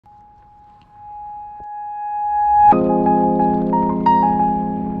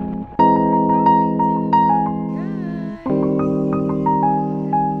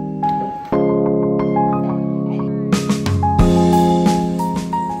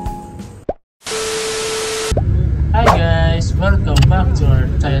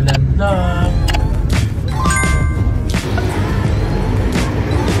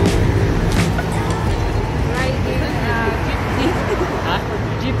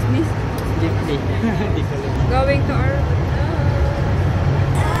Japanese? Going to our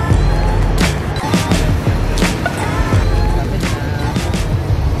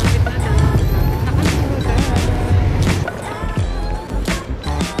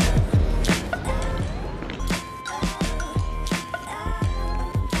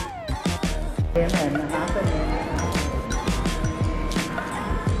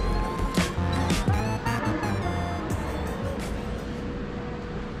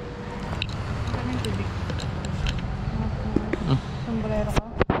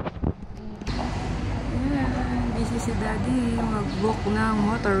si Daddy mag-book ng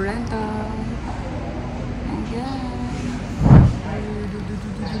motor rental. Ayan.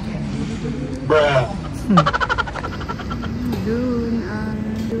 Doon ang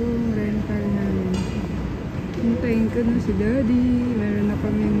yung rental namin. Hintayin ko na si Daddy. Meron na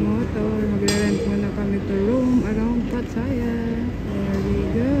kaming motor. Magre-rent muna kami to room around Pattaya. There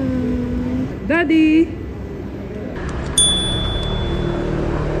we go. Daddy!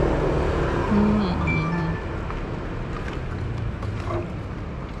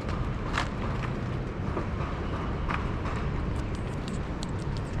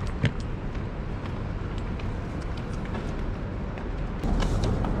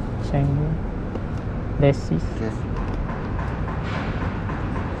 This is here.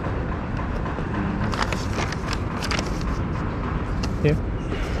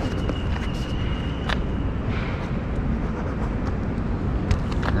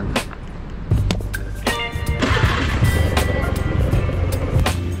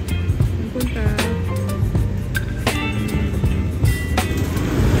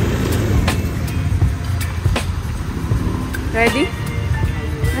 Ready?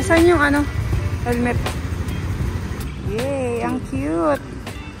 Nasaan yung ano? Helmet. Yay! Ang cute!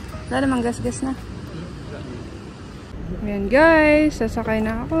 Wala namang gas-gas na. Ayan guys, sasakay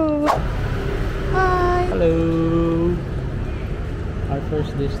na ako. Hi! Hello! Our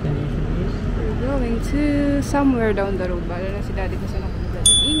first destination is? We're going to somewhere down the road. Bala na si Daddy kasi napunod.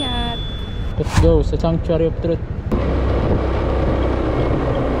 Ingat! Let's go sa Sanctuary of Truth.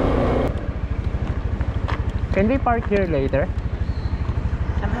 Can we park here later?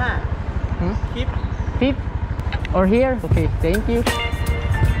 Keep? Or here? Okay, thank you.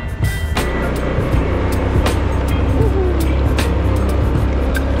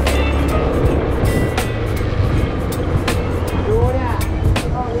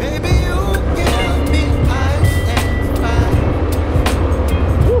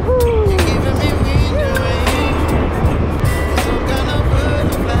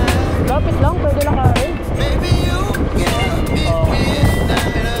 Lapit lang, pwede lang kain.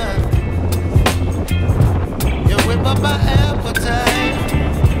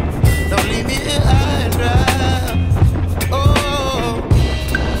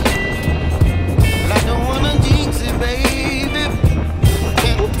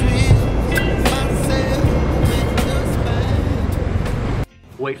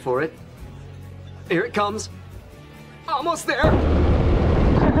 Wait for it. Here it comes. Almost there.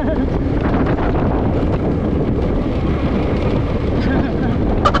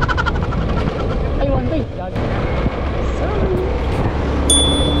 Ay, one way. Sorry.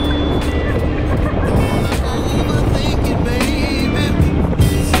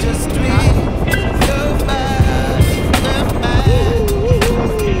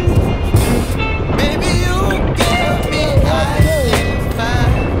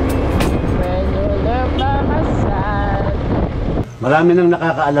 Marami nang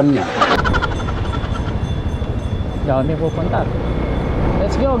nakakaalam niya. Dami pupunta.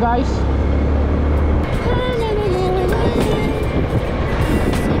 Let's go guys!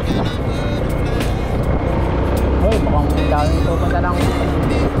 Hoy, mukhang dami pupunta ng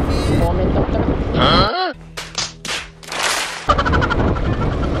moment of truth.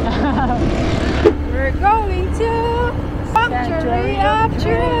 We're going to Sanctuary of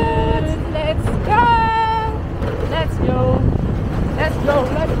Truth. Let's go! Let's go! Let's go!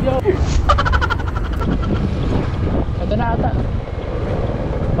 Let's go! Ito na ata.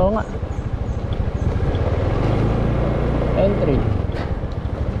 Oo nga. Entry.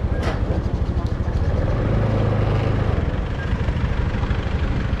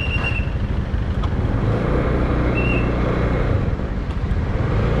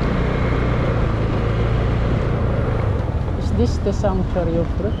 Is this the Sanctuary of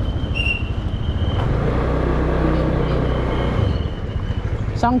Truth?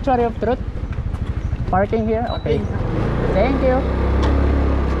 Sanctuary of Truth? Parking here? Okay. Thank you.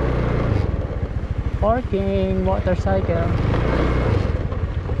 Parking, motorcycle.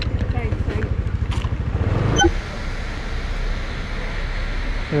 Side.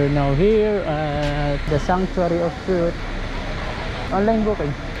 We're now here at the Sanctuary of Truth. Online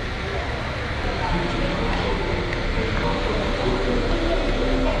booking.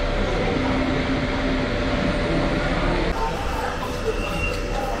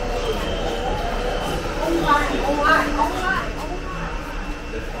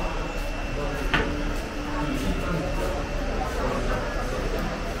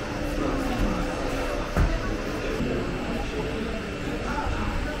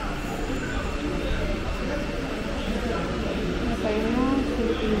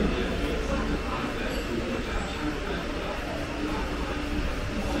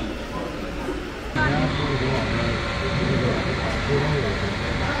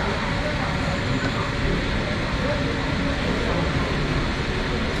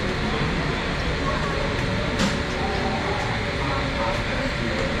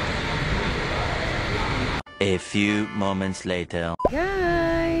 A few moments later.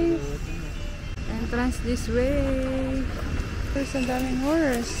 Guys! Entrance this way. There's ang daming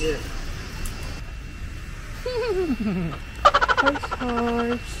horse.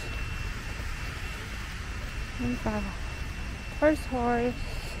 Horse. Yan pa. Horse.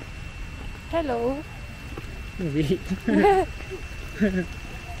 Hello.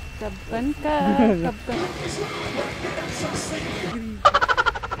 Kabkan ka.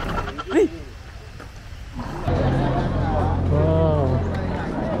 Ay! Wow.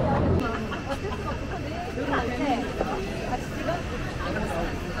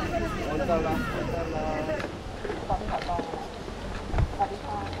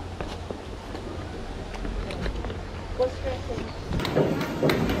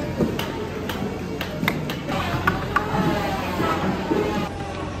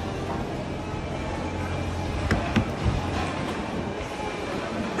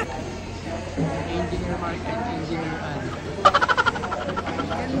 Engineer Markland, Engineer Ann.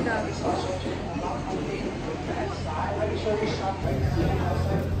 Ganda.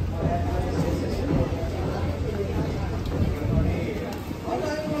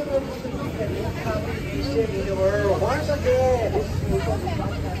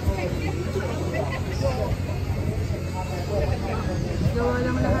 Gawa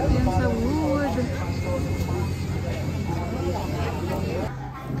lang lahat yan sa wood.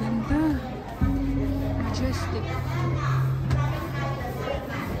 Ganda. Majestic.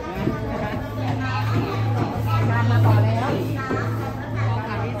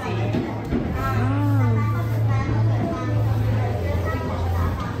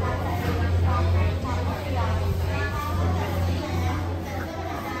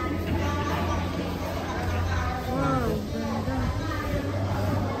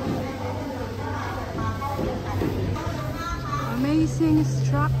 Amazing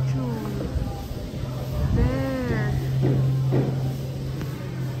structure. There.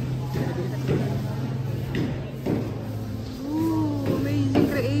 Ooh, amazing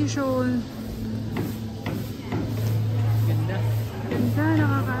creation. Ganda. Ganda,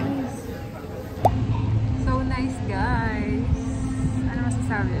 nakakamiss. So nice, guys. Ano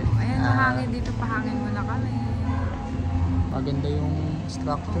masasabi? Ayan, mahangin dito. Pahangin muna kami. Maganda yung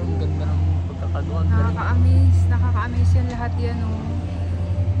structure. Ganda ng pagkakagawa. Nakaka-amaze yan lahat yan, oh.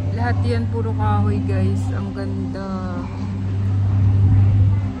 Lahat yan puro kahoy, guys. Ang ganda.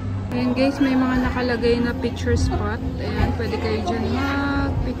 Ayan, guys, may mga nakalagay na picture spot. Ayan, pwede kayo dyan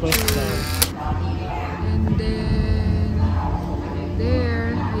mag-picture. And then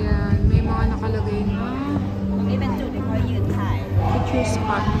there, ayan, may mga nakalagay na picture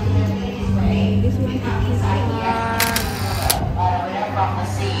spot. This one, picture spot.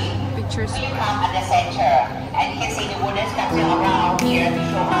 Picture spot. At the center, and you can see the wooden structure around here to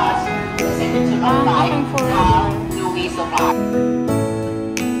show us the center to look like. How do we survive?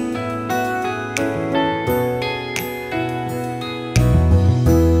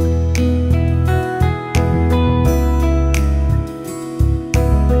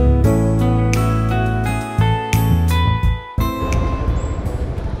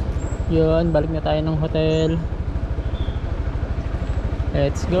 Yun, balik na tayo ng hotel.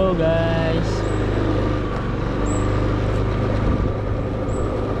 Let's go, guys.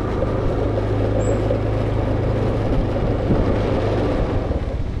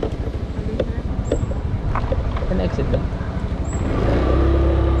 Exit ba?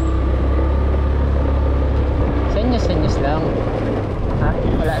 Senyas lang. Ha?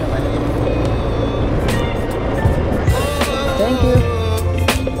 Wala naman. Thank you.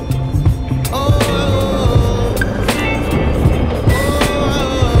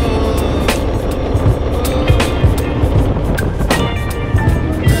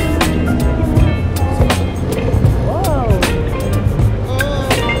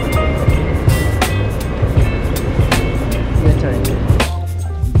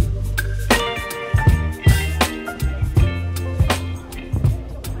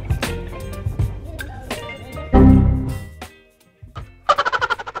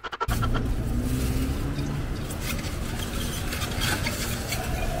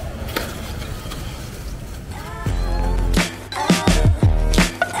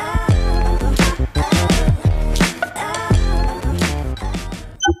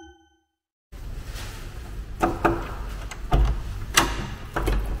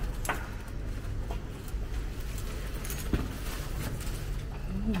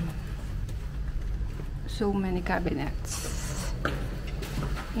 So many cabinets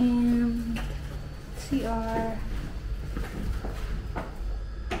and CR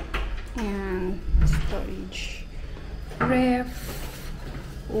and storage, ref.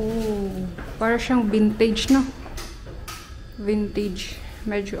 Oh, para siyang vintage, no? Vintage.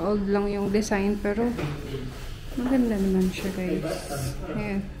 Medyo old lang yung design pero maganda naman siya, guys.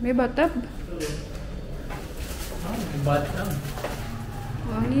 Ayan, may bathtub. Bathtub.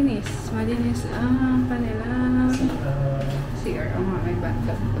 Ang linis. Malinis ang kanilang CR. O nga, may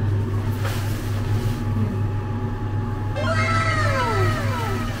bathtub.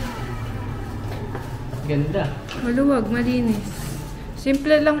 Ganda. Maluwag, malinis.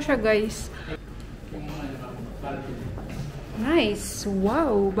 Simple lang siya, guys. Nice.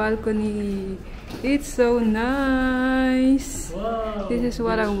 Wow, balcony. It's so nice. Wow. This is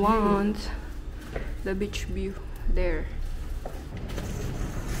what I want. The beach view there.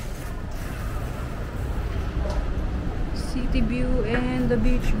 City view and the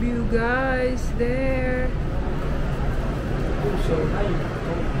beach view, guys, there. So high.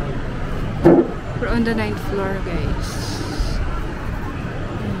 We're on the 9th floor, guys.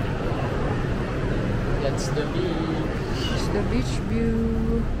 That's the beach. It's the beach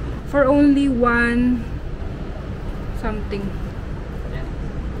view for only one something. Yeah.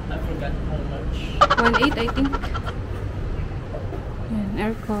 I forgot how much. 1.8, I think. Yan,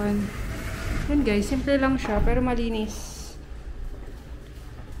 aircon. Yan, guys, simple lang siya pero malinis.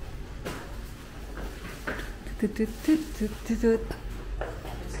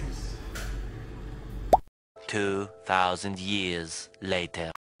 2,000 years later.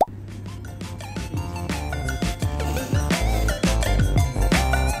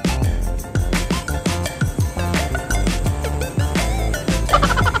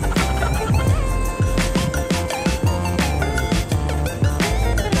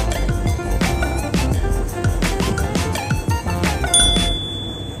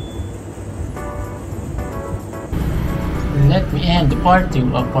 Let me end the part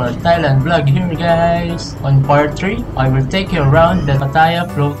 2 of our Thailand vlog here, guys. On part 3, I will take you around the Pattaya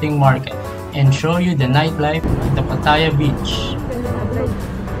floating market and show you the nightlife at the Pattaya beach.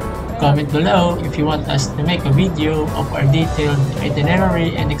 Comment below if you want us to make a video of our detailed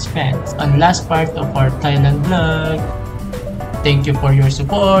itinerary and expense on last part of our Thailand vlog. Thank you for your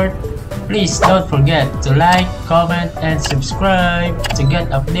support. Please don't forget to like, comment, and subscribe to get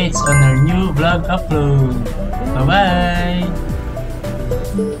updates on our new vlog upload. Bye-bye!